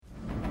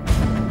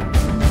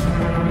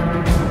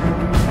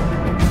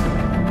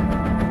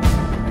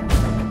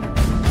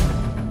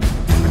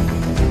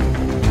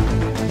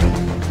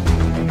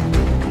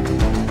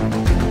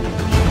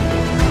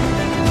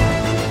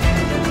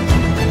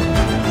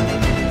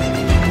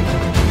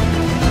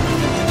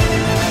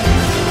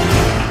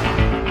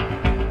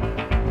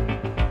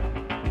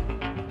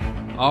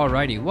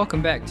Alrighty,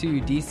 welcome back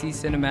to DC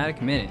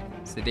Cinematic Minute.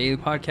 It's the daily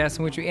podcast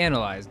in which we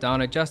analyze Dawn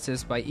of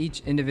Justice by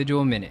each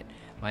individual minute.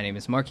 My name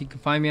is Mark. You can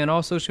find me on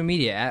all social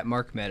media at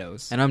Mark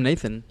Meadows. And I'm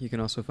Nathan. You can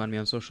also find me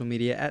on social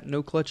media at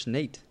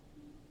NoClutchNate.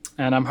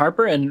 And I'm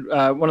Harper, and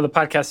one of the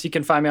podcasts you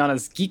can find me on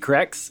is Geek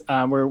Rex,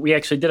 where we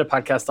actually did a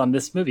podcast on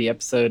this movie,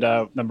 episode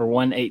number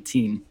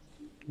 118.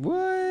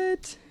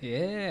 What?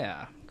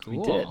 Yeah, cool.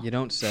 We did. You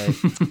don't say.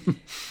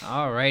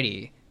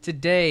 Alrighty.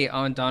 Today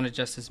on Dawn of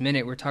Justice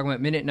Minute, we're talking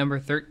about minute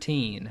number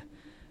 13.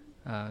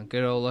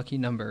 Good old lucky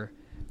number.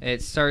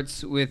 It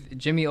starts with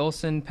Jimmy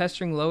Olsen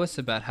pestering Lois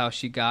about how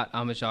she got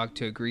Amajog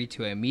to agree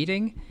to a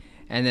meeting.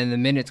 And then the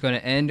minute's going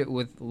to end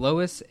with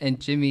Lois and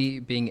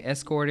Jimmy being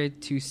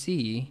escorted to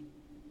see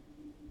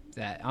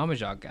that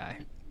Amajog guy.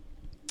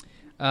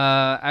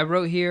 I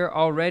wrote here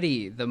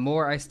already, the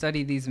more I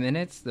study these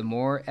minutes, the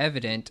more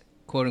evident,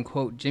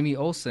 quote-unquote, Jimmy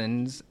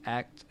Olsen's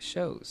act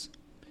shows.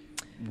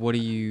 What?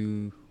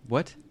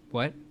 What?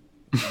 What?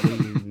 What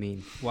do you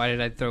mean? Why did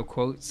I throw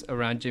quotes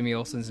around Jimmy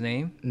Olsen's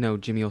name? No,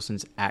 Jimmy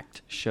Olsen's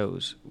act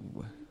shows.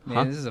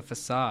 Man, this is a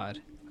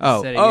facade.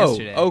 Oh, said it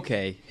yesterday.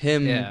 Okay.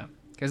 Him. Yeah.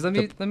 Because let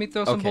me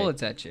throw some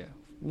bullets at you.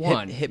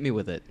 One, hit me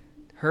with it.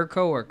 her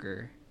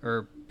coworker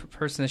or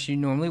person that she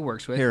normally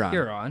works with,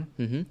 Huron,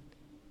 Mm-hmm.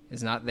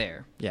 is not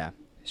there. Yeah.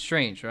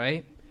 Strange,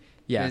 right?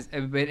 Yeah.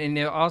 But and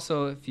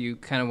also, if you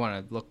kind of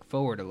want to look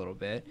forward a little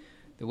bit,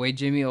 the way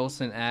Jimmy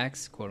Olsen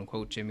acts, quote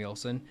unquote, Jimmy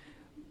Olsen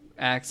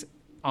acts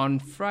on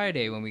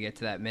Friday when we get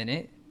to that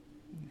minute,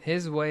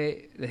 his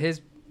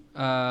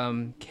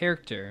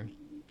character,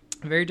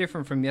 very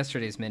different from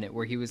yesterday's minute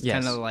where he was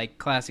kind of like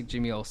classic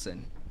Jimmy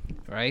Olsen,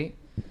 right?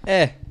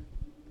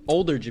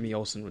 Older Jimmy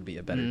Olsen would be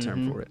a better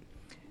term for it.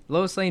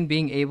 Lois Lane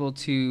being able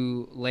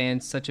to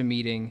land such a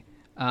meeting,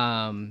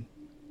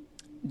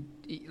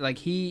 like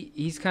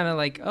he's kind of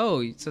like,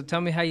 oh, so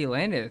tell me how you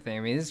landed the thing.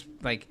 I mean, it's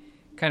like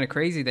kind of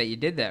crazy that you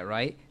did that,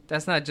 right?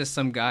 That's not just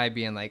some guy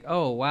being like,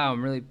 oh, wow,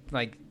 I'm really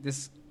like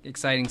this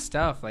exciting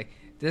stuff. Like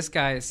this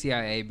guy is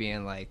CIA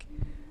being like,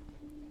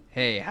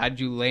 hey, how'd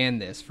you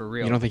land this for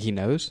real? You don't think he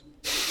knows?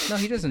 No,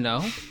 he doesn't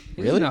know.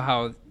 He doesn't know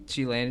how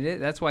she landed it.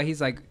 That's why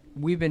he's like,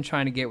 we've been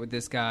trying to get with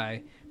this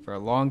guy for a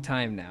long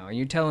time now, and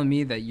you're telling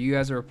me that you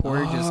as a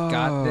reporter just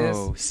got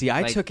this? See,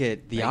 I took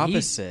it the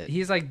opposite.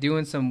 He's like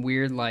doing some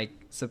weird like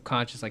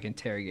subconscious like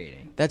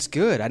interrogating. That's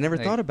good. I never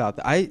thought about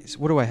that.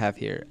 What do I have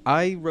here?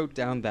 I wrote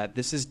down that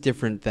this is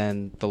different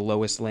than the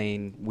Lois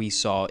Lane we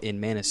saw in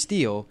Man of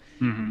Steel,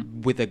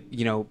 with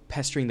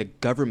pestering the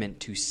government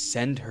to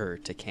send her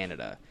to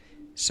Canada.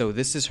 So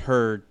this is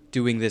her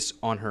doing this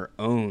on her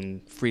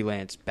own,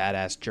 freelance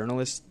badass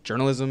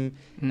journalism,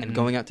 and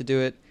going out to do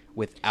it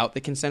without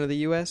the consent of the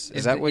U.S.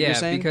 Is that what you're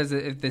saying? Yeah, because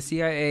if the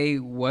CIA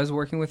was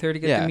working with her to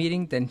get the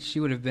meeting, then she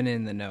would have been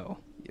in the know.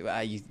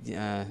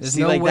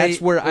 That's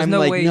where I'm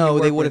like, no,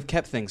 they would have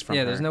kept things from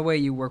her. Yeah, there's no way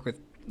you work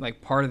with like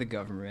part of the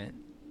government.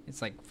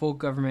 It's like full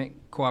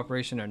government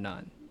cooperation or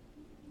none.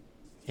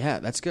 Yeah,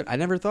 that's good. I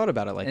never thought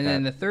about it like that. And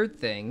then the third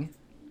thing,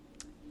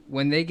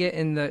 when they get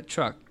in the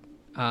truck,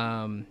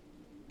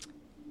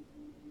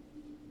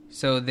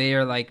 so they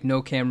are like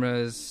no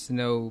cameras,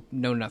 no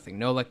nothing,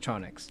 no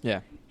electronics.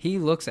 Yeah. He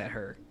looks at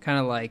her kind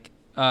of like,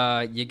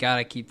 you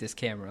gotta keep this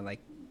camera. Like,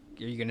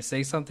 are you gonna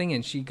say something?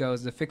 And she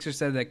goes, the fixer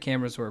said that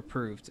cameras were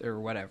approved or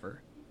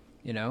whatever,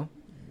 you know?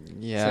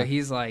 Yeah. So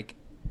he's like,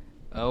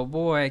 oh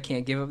boy, I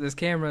can't give up this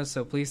camera,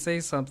 so please say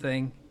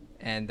something.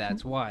 And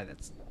that's why.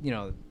 That's,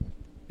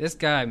 this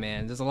guy,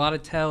 man, there's a lot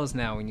of tells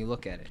now when you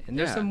look at it. And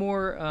there's some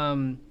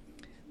more,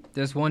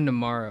 there's one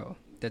tomorrow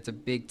that's a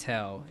big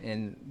tell,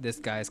 and this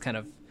guy's kind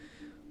of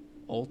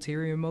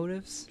ulterior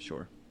motives.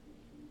 Sure.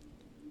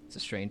 It's a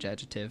strange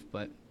adjective,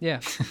 but yeah.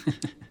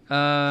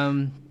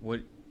 What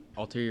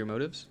ulterior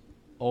motives?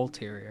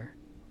 Ulterior.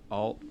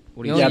 What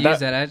do you you only use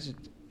that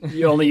adjective?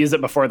 You only use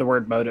it before the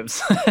word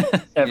motives,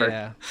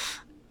 ever.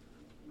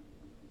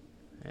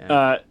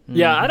 Yeah.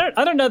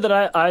 I don't know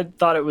that I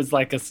thought it was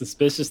like a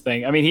suspicious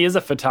thing. I mean, he is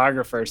a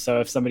photographer, so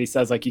if somebody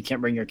says like you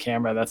can't bring your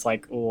camera, that's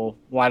like, well,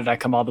 why did I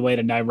come all the way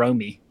to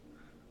Nairobi?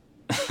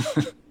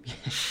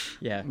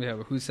 Yeah,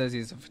 but who says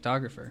he's a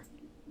photographer?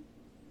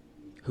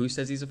 Who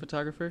says he's a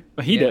photographer?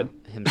 Well, he did.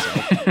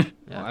 Himself.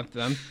 Yeah.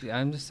 Well,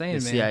 I'm just saying,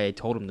 the man. CIA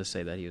told him to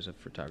say that he was a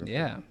photographer.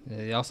 Yeah.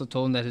 They also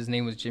told him that his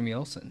name was Jimmy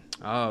Olsen.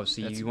 Oh,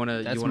 so you want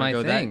to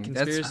go thing. that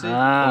conspiracy?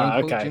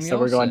 Okay. Jimmy So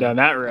we're going down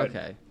that road.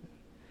 Okay.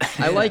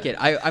 I like it.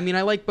 I mean,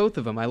 I like both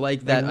of them. I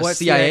like that a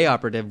CIA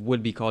operative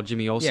would be called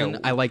Jimmy Olsen.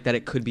 I like that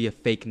it could be a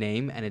fake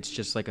name and it's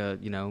just like a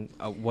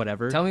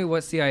whatever. Tell me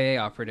what CIA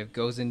operative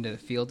goes into the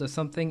field of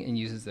something and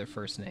uses their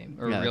first name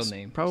or real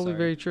name. Probably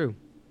very true.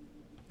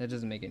 That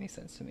doesn't make any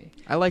sense to me.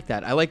 I like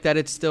that. I like that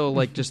it's still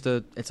like just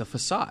it's a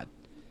facade.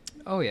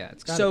 Oh yeah,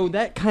 it's got so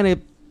that kind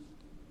of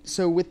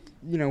with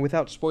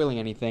without spoiling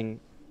anything,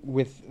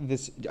 with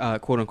this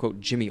quote unquote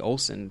Jimmy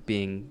Olsen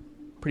being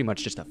pretty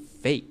much just a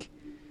fake.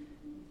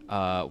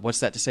 What's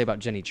that to say about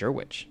Jenny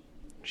Jerwich?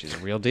 She's a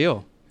real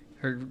deal.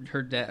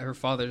 Her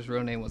father's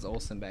real name was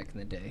Olsen back in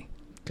the day.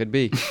 Could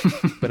be,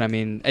 but I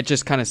mean, it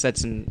just kind of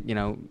sets in.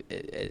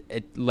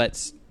 It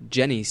lets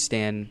Jenny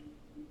stand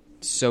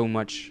so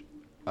much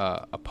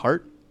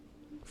apart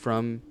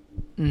from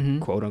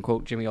quote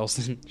unquote Jimmy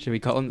Olsen. Should we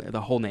call him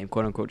the whole name,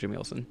 quote unquote Jimmy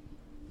Olsen?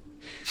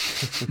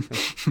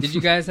 Did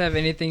you guys have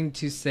anything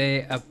to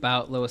say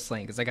about Lois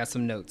Lane? Because I got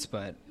some notes,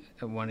 but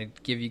I want to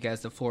give you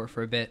guys the floor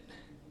for a bit.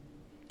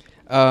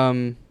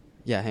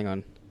 Yeah, hang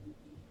on.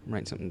 I'm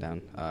writing something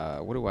down.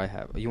 What do I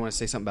have? You want to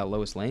say something about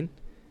Lois Lane?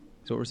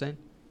 Is what we're saying?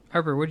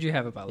 Harper, what did you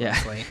have about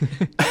Lois Lane?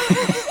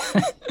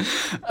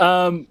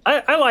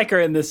 I like her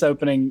in this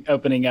opening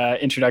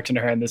introduction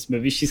to her in this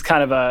movie. She's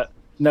kind of a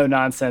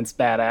no-nonsense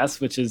badass,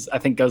 which is, I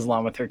think, goes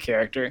along with her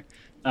character.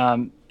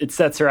 It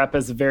sets her up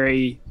as a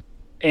very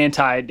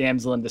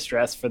anti-damsel in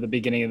distress for the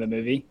beginning of the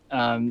movie.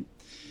 And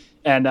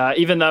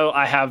even though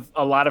I have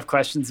a lot of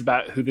questions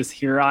about who this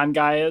Huron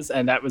guy is,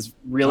 and that was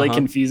really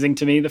confusing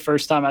to me the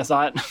first time I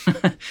saw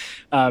it,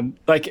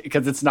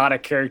 because it's not a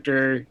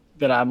character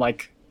that I'm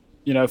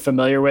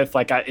familiar with.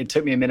 It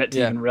took me a minute to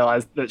even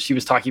realize that she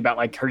was talking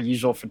about her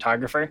usual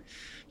photographer,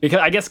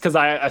 because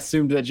I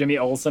assumed that Jimmy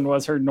Olsen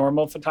was her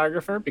normal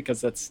photographer,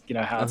 because that's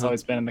how it's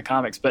always been in the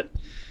comics. But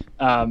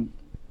I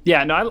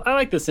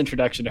like this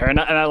introduction to her, and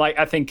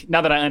I think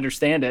now that I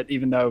understand it,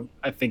 even though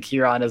I think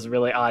Huron is a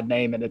really odd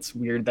name and it's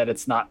weird that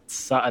it's not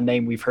a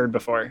name we've heard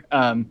before,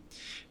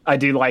 I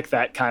do like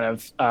that kind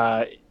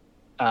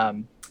of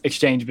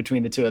exchange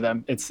between the two of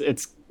them.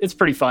 It's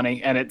pretty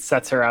funny, and it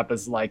sets her up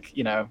as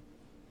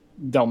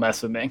don't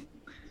mess with me.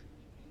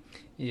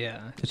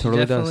 Yeah, it totally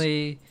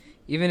definitely does.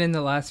 Even in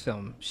the last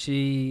film,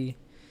 she's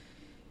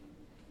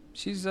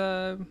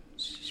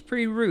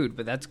pretty rude,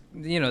 but that's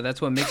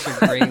what makes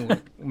her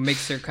great.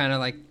 Makes her kind of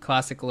like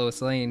classic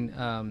Lois Lane,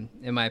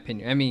 in my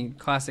opinion. I mean,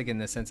 classic in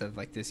the sense of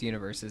this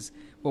universe is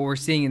what we're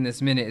seeing in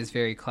this minute is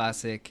very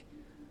classic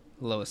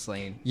Lois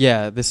Lane.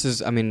 Yeah, this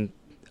is. I mean,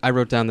 I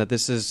wrote down that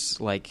this is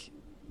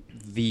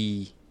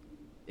the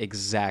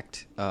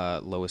exact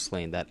Lois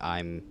Lane that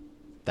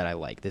I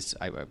like. This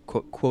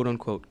quote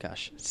unquote,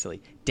 gosh,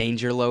 silly.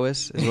 Danger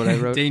Lois is what I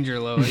wrote. Danger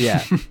Lois.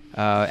 Yeah.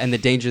 And the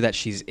danger that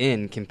she's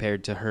in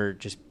compared to her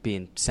just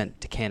being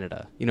sent to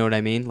Canada. You know what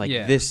I mean?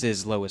 This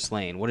is Lois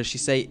Lane. What does she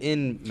say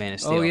in Man of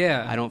Steel? Oh,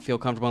 yeah. I don't feel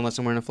comfortable unless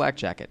I'm wearing a flak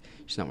jacket.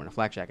 She's not wearing a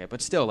flak jacket.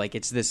 But still,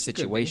 it's this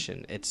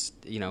situation. It's,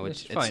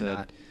 it's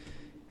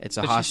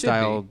a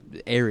hostile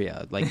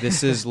area.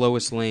 This is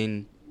Lois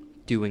Lane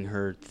doing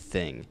her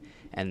thing.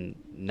 And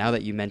now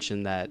that you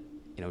mentioned that,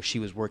 she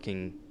was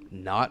working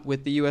not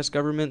with the U.S.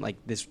 government,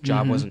 this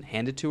job wasn't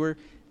handed to her,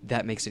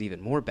 that makes it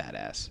even more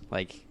badass.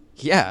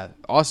 Yeah,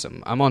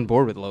 awesome. I'm on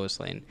board with Lois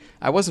Lane.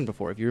 I wasn't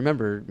before. If you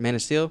remember Man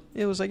of Steel,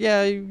 it was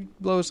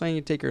Lois Lane,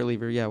 you take her or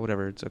leave her. Yeah,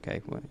 whatever, it's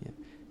okay. Well,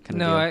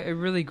 yeah, I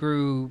really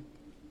grew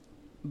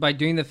by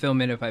doing the film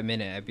minute by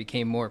minute. I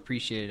became more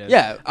appreciative.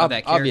 Yeah, of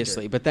that character.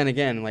 Obviously. But then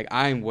again,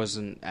 I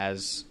wasn't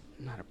as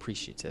not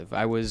appreciative.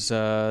 I was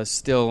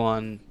still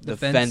on the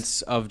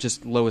fence of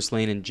just Lois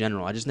Lane in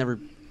general. I just never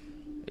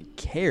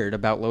cared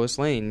about Lois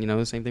Lane.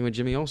 The same thing with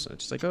Jimmy Olsen.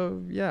 It's just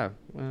all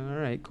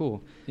right,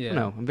 cool. Yeah.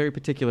 No, I'm very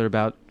particular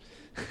about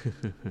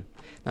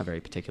not very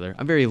particular.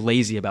 I'm very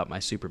lazy about my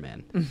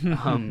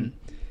Superman.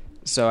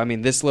 So I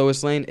mean, this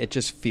Lois Lane, it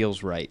just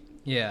feels right.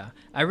 Yeah,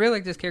 I really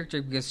like this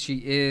character because she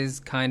is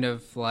kind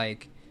of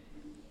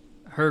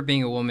her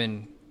being a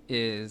woman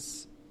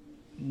is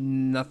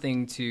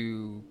nothing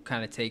to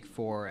kind of take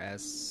for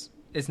as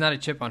it's not a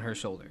chip on her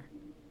shoulder.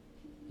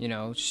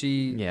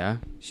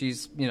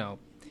 She's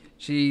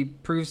she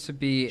proves to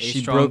be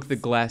She broke the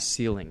glass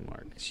ceiling,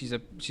 Mark.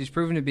 She's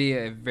proven to be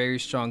a very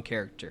strong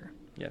character.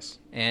 Yes.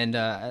 And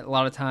a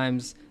lot of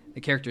times the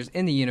characters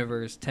in the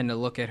universe tend to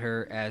look at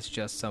her as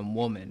just some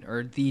woman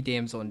or the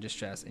damsel in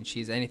distress, and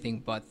she's anything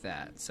but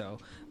that. So,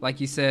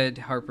 like you said,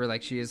 Harper,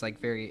 she is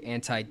very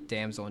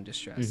anti-damsel in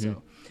distress.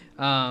 So,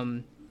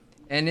 and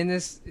in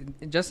this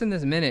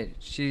minute,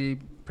 she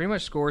pretty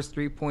much scores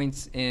 3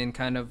 points in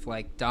kind of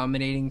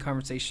dominating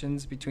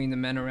conversations between the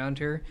men around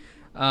her.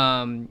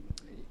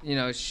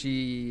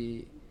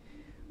 She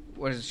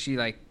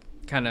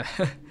kind of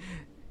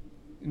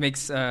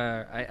makes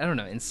I don't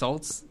know,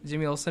 insults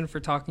Jimmy Olsen for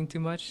talking too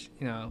much.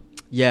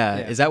 Yeah,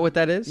 is that what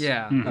that is?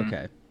 Yeah.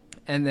 Okay.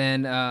 And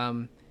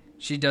then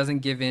she doesn't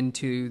give in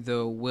to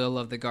the will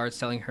of the guards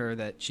telling her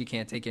that she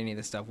can't take any of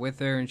the stuff with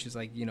her, and she's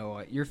like, you know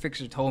what, your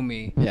fixer told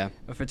me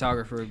a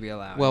photographer would be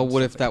allowed. Well,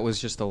 what if that was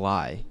just a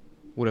lie?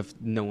 What if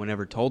no one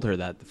ever told her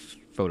that the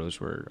photos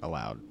were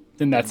allowed?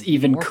 Then that's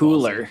even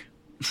cooler.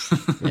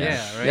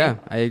 Yeah, right? Yeah,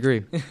 I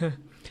agree.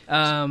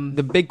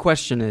 The big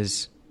question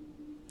is,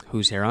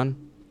 who's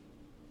Huron?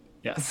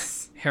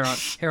 Yes.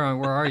 Huron,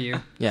 where are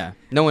you? Yeah,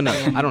 no one knows.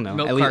 I don't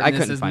know. At least I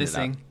couldn't find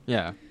missing. it out.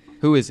 Yeah,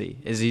 who is he?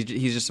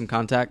 He's just some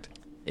contact?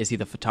 Is he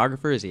the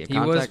photographer? Is he a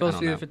contact? He was supposed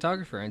to be the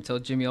photographer until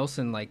Jimmy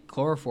Olsen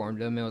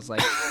chloroformed him. It was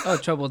oh,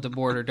 trouble at the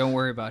border. Don't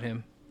worry about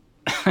him.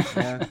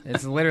 Yeah,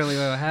 it's literally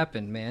what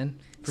happened, man.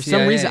 For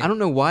some reason, I don't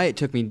know why it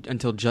took me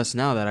until just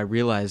now that I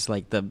realized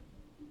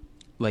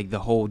the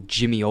whole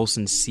Jimmy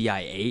Olsen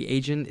CIA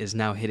agent is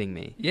now hitting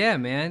me. Yeah,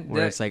 man.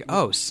 Where it's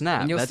oh,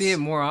 snap. And you'll see it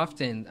more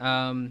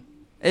often.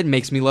 It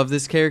makes me love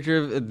this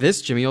character,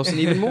 this Jimmy Olsen,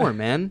 even more,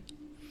 man.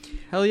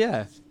 Hell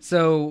yeah.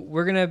 So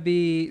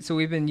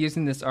we've been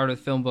using this Art of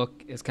the Film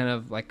book as kind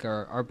of like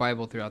our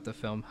Bible throughout the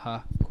film,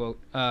 quote,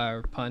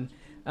 pun.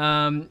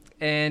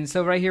 And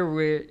so right here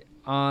we're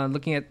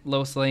looking at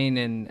Lois Lane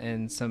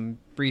and some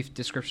brief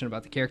description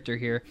about the character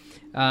here.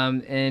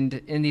 And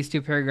in these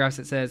 2 paragraphs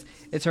it says,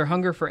 it's her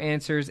hunger for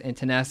answers and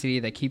tenacity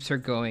that keeps her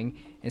going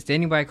and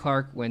standing by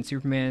Clark when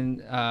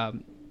Superman's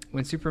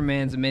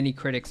many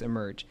critics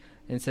emerge.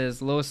 And it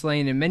says, Lois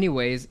Lane in many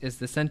ways is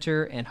the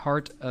center and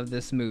heart of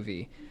this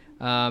movie.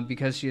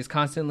 Because she is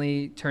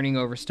constantly turning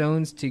over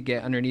stones to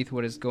get underneath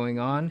what is going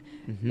on.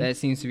 Mm-hmm. That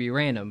seems to be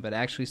random, but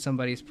actually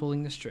somebody's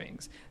pulling the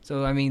strings.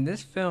 So, I mean,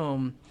 this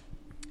film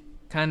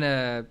kind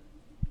of,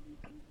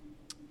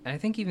 I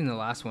think even the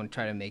last one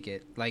tried to make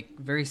it, like,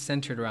 very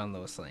centered around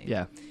Lois Lane.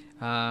 Yeah.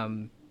 I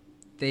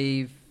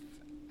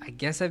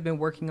guess I've been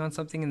working on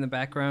something in the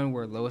background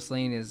where Lois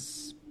Lane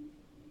is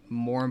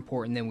more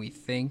important than we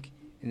think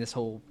in this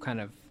whole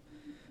kind of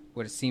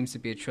what it seems to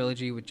be a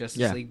trilogy with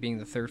Justice League being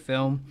the 3rd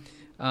film.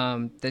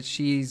 That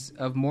she's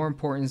of more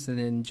importance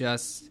than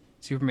just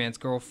Superman's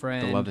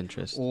girlfriend, the love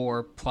interest,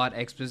 or plot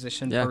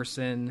exposition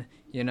person.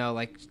 You know,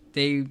 like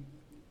they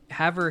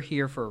have her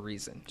here for a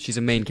reason. She's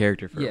a main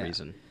character for a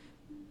reason.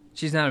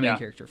 She's not a main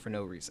character for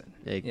no reason.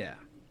 Yes.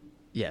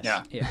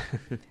 Yeah.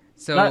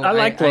 So I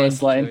like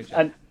Lois Lane.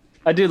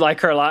 I do like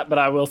her a lot, but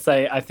I will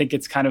say I think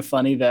it's kind of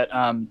funny that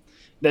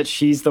that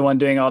she's the one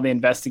doing all the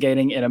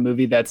investigating in a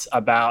movie that's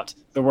about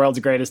the world's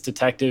greatest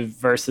detective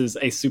versus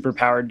a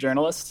superpowered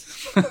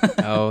journalist.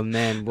 Oh,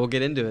 man. We'll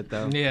get into it,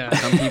 though. Yeah.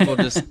 Some people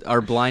just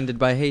are blinded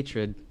by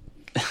hatred.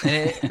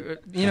 And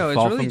it's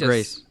really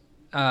just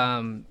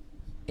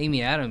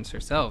Amy Adams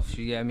herself.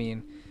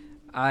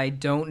 I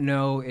don't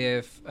know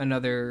if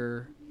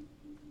another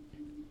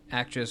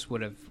actress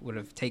would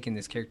have taken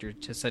this character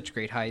to such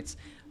great heights.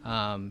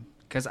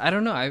 Because I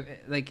don't know.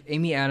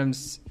 Amy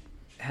Adams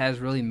has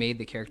really made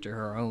the character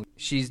her own.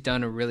 She's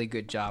done a really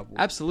good job.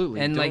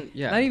 Absolutely. And not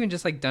even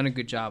just done a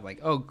good job. Like,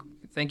 oh,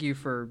 thank you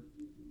for,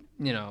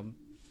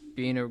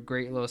 being a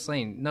great Lois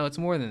Lane. No, it's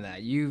more than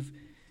that. You've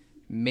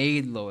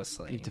made Lois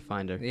Lane. You've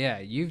defined her. Yeah,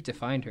 you've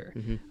defined her.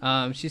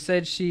 Mm-hmm. She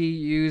said she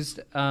used,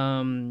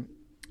 what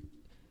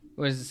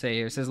does it say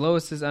here? It says,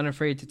 Lois is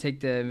unafraid to take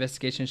the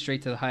investigation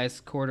straight to the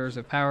highest corridors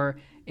of power.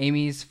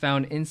 Amy's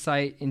found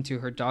insight into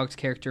her dog's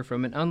character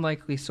from an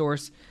unlikely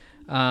source,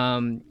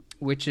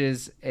 which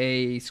is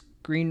when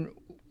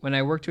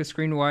I worked with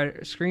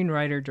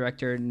screenwriter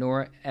director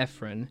Nora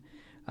Ephron.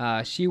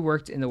 She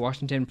worked in the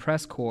Washington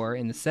Press Corps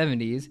in the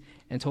 70s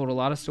and told a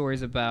lot of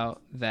stories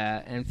about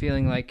that and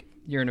feeling like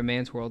you're in a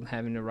man's world and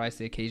having to rise to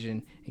the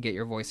occasion and get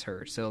your voice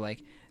heard. So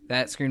like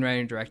that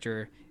screenwriter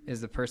director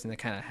is the person that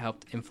kind of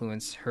helped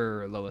influence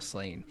her Lois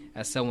Lane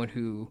as someone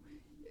who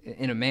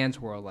in a man's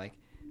world like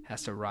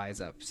has to rise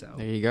up. So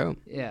there you go.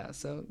 Yeah.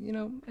 So,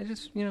 I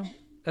just,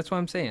 that's what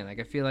I'm saying. Like,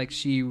 I feel like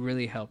she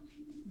really helped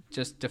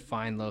just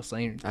define Lois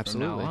Lane from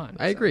now on.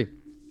 I agree.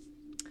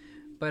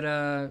 But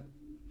I'll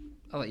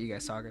let you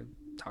guys talk. I'm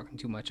talking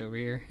too much over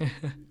here.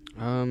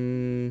 I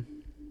mean,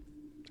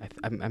 I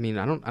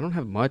don't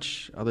have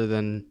much other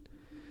than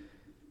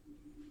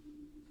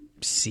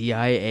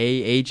CIA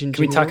agent.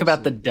 Can we talk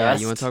about the dust?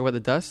 Yeah, you want to talk about the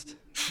dust?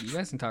 You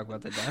guys can talk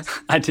about the dust.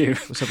 I do.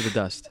 What's up with the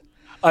dust?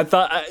 I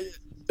thought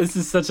this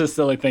is such a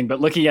silly thing,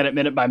 but looking at it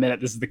minute by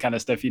minute, this is the kind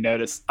of stuff you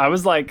notice. I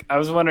was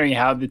wondering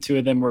how the two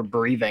of them were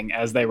breathing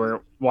as they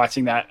were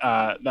watching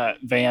that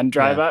van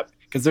drive up,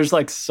 because there's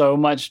like so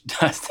much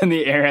dust in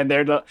the air, and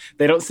they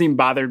don't seem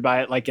bothered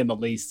by it like in the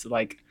least.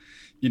 Like,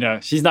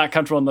 she's not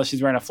comfortable unless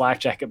she's wearing a flak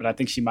jacket, but I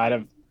think she might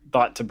have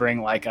thought to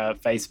bring like a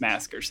face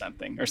mask or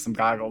something or some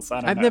goggles.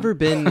 I've never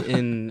been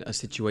in a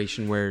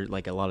situation where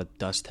like a lot of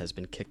dust has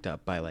been kicked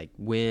up by like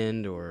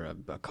wind or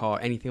a car,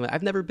 anything like.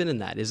 I've never been in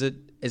that. Is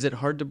it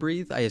hard to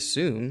breathe? I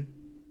assume.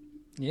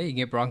 Yeah, you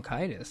get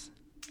bronchitis.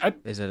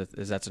 Is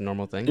that a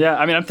normal thing? Yeah,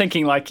 I mean, I'm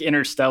thinking like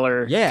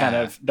Interstellar kind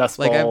of dust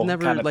bowl. Like I've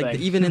never kind of like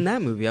thing. Even in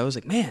that movie, I was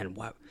like, man,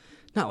 wow.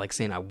 Not like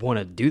saying I want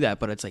to do that,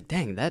 but it's like,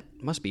 dang, that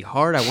must be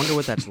hard. I wonder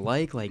what that's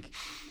like. Like,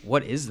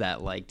 what is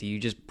that like? Do you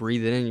just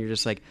breathe it in and you're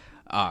just like,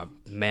 oh,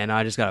 man,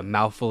 I just got a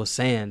mouthful of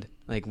sand.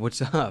 Like,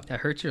 what's up? That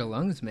hurts your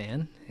lungs,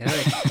 man. Yeah,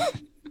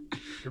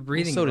 you're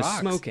breathing so rocks. does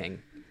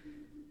smoking.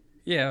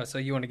 Yeah, so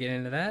you want to get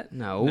into that?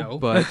 No.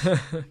 But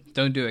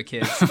don't do it,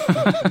 kids.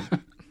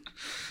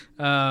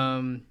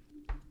 I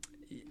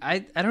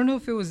don't know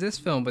if it was this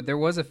film, but there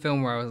was a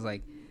film where I was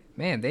like,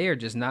 man, they are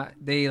just not.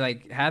 They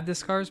like have the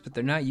scars, but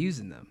they're not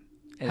using them.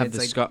 And have it's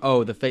the like, scar?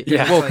 Oh, the face.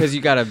 Yeah. Well, because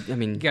you gotta. I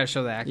mean, you gotta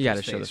show the actor's you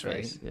gotta face, show the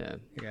face. Right? Yeah.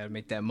 You gotta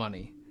make that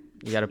money.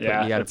 You gotta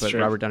put true.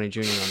 Robert Downey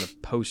Jr. on the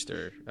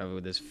poster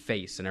with his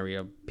face and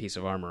every piece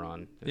of armor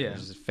on. Yeah.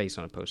 There's his face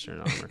on a poster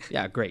and armor.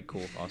 Yeah, great,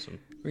 cool, awesome.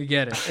 We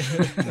get it.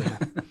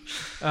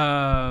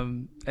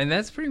 And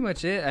that's pretty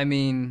much it. I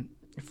mean,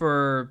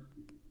 for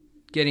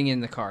getting in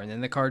the car, and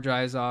then the car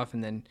drives off,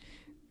 and then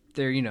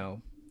they're,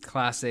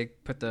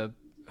 classic, put the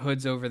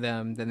hoods over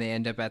them, then they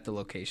end up at the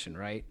location,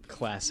 right?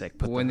 Classic.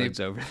 Put When the they- hoods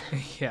over.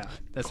 Yeah,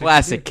 that's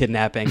Classic What you do.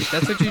 kidnapping.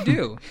 That's what you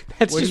do.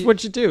 That's What just do you-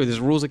 what you do. There's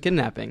rules of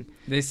kidnapping.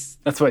 That's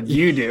what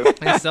you do.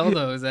 They sell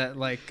those at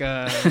like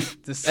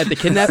this, At the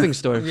kidnapping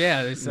store.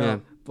 Yeah, they sell Yeah.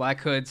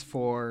 black hoods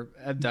for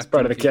abducting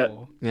part of the kit.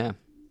 people. Yeah.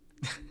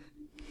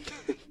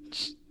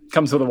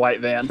 Comes with a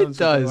white van. Comes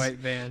with a does. white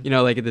van. You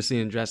know, like at the scene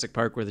in Jurassic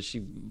Park where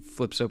she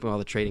flips open all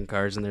the trading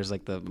cards and there's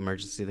like the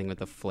emergency thing with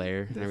the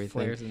flare and The everything.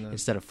 flares and the-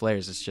 Instead of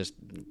flares, it's just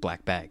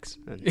black bags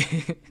and-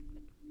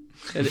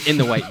 in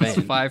the white van.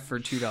 It's 5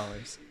 for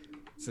 $2.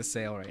 It's a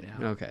sale right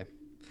now. Okay.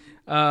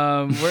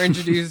 We're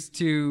introduced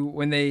to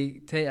when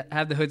they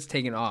have the hoods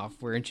taken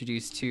off. We're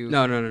introduced to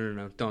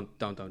No. Don't.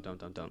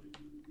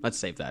 Let's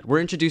save that.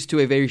 We're introduced to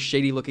a very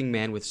shady-looking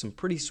man with some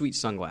pretty sweet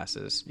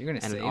sunglasses. You're gonna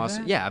and an save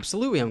awesome. that? Yeah,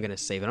 absolutely. I'm gonna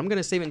save it. I'm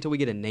gonna save it until we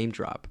get a name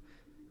drop,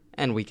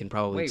 and we can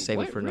probably Wait, save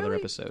what? it for another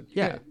Really? episode.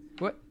 Yeah.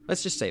 What?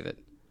 Let's just save it.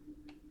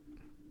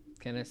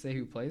 Can I say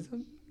who plays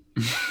them?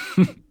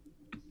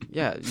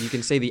 Yeah, you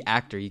can say the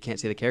actor. You can't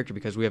say the character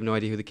because we have no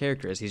idea who the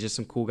character is. He's just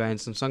some cool guy in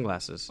some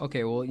sunglasses.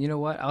 Okay, well, you know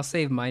what? I'll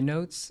save my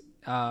notes,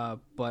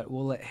 but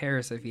we'll let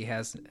Harris, if he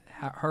has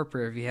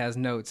Harper, if he has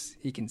notes,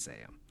 he can say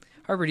them.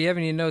 Harper, do you have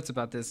any notes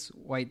about this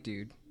white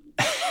dude?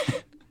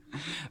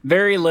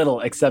 Very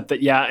little, except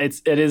that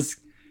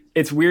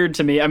it's weird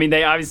to me. I mean,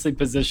 they obviously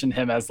position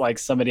him as like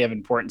somebody of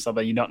importance,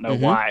 although you don't know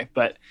why.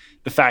 But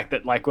the fact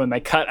that like when they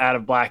cut out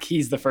of black,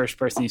 he's the first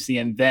person you see,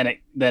 and then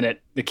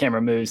the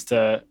camera moves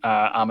to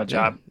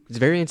Amajab. It's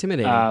very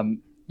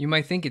intimidating. You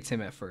might think it's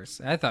him at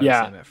first. I thought it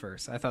Yeah. was him at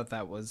first. I thought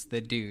that was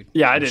the dude.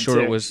 Yeah, I I'm did sure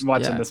too. it was-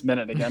 Watching yeah. this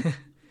minute again.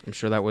 I'm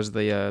sure that was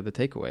the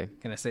takeaway.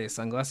 Can I say his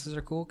sunglasses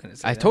are cool? Can I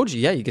say I that? told you,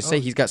 yeah, you could say Oh.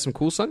 he's got some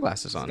cool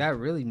sunglasses He's on. got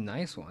really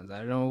nice ones. I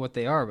don't know what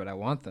they are, but I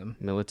want them.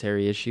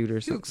 Military issued or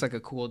He something. looks like a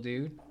cool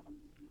dude.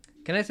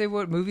 Can I say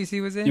what movies he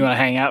was in? You want to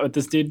hang out with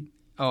this dude?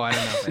 Oh, I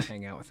don't know if I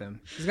hang out with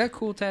him. He's got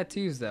cool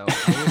tattoos, though.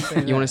 I will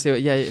say You want to that. say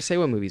what? Yeah, say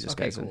what movies this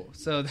Okay, guy's in. cool.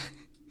 So,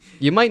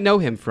 You might know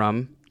him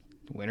from.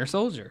 Winter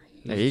Soldier.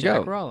 There He's you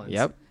Jack go. Rollins.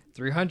 Yep.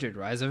 300,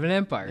 Rise of an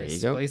Empire. There you He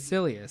go. plays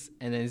Silius.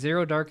 And then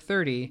Zero Dark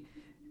 30,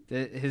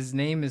 his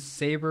name is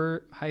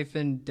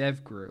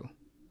Saber-Devgrew.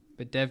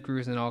 But Devgrew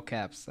is in all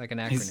caps, like an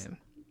He's- acronym.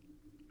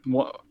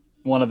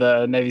 One of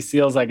the Navy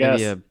SEALs, I guess.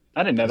 Maybe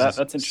I didn't know is that. this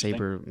That's interesting.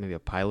 Saber, maybe a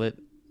pilot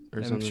or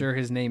I'm something. sure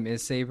his name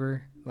is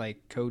Saber, like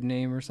code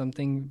name or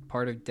something,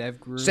 part of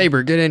Devgrew.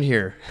 Saber, get in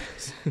here.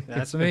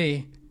 That's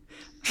me.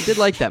 I did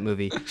like that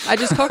movie. I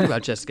just talked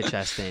about Jessica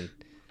Chastain.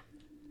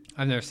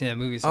 I've never seen that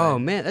movie. So Oh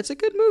man, that's a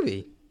good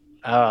movie.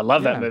 Oh, I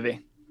love Yeah. that movie.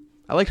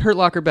 I like Hurt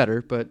Locker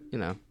better, but you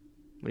know,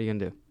 what are you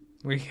gonna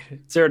do?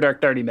 Zero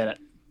Dark 30 Minute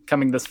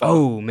coming this fall.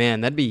 Oh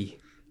man, that'd be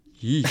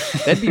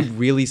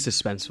really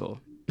suspenseful.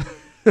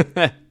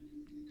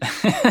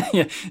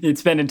 Yeah, you'd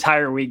spend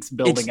entire weeks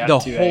building up the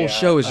to whole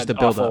show is just an a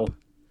build awful- up,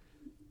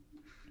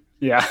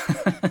 Yeah.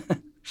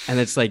 and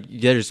it's like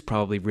there's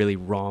probably really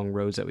wrong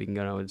roads that we can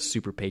go down with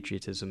super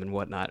patriotism and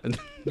whatnot.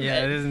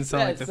 Yeah, it doesn't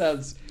sound like the.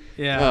 sounds.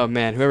 Yeah. Oh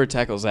man, whoever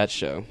tackles that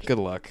show, good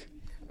luck.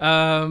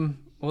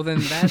 Well, then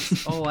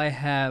that's all I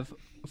have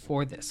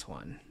for this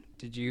one.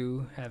 Did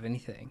you have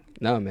anything?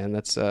 No man,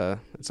 that's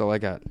all I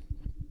got.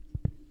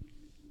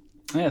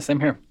 Yeah, same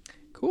here.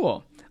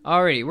 Cool.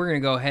 Alrighty, we're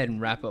going to go ahead and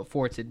wrap up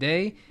for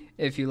today.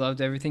 If you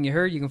loved everything you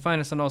heard, you can find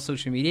us on all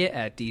social media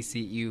at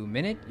DCU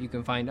Minute. You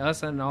can find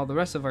us on all the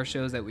rest of our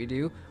shows that we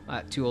do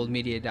at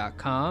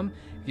twooldmedia.com.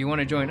 If you want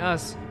to join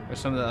us or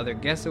some of the other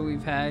guests that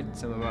we've had,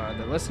 some of our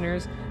other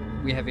listeners,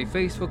 we have a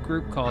Facebook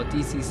group called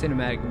DC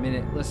Cinematic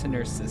Minute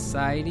Listener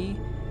Society.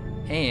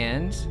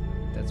 And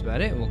that's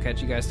about it. We'll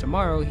catch you guys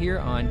tomorrow here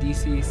on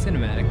DC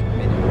Cinematic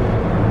Minute.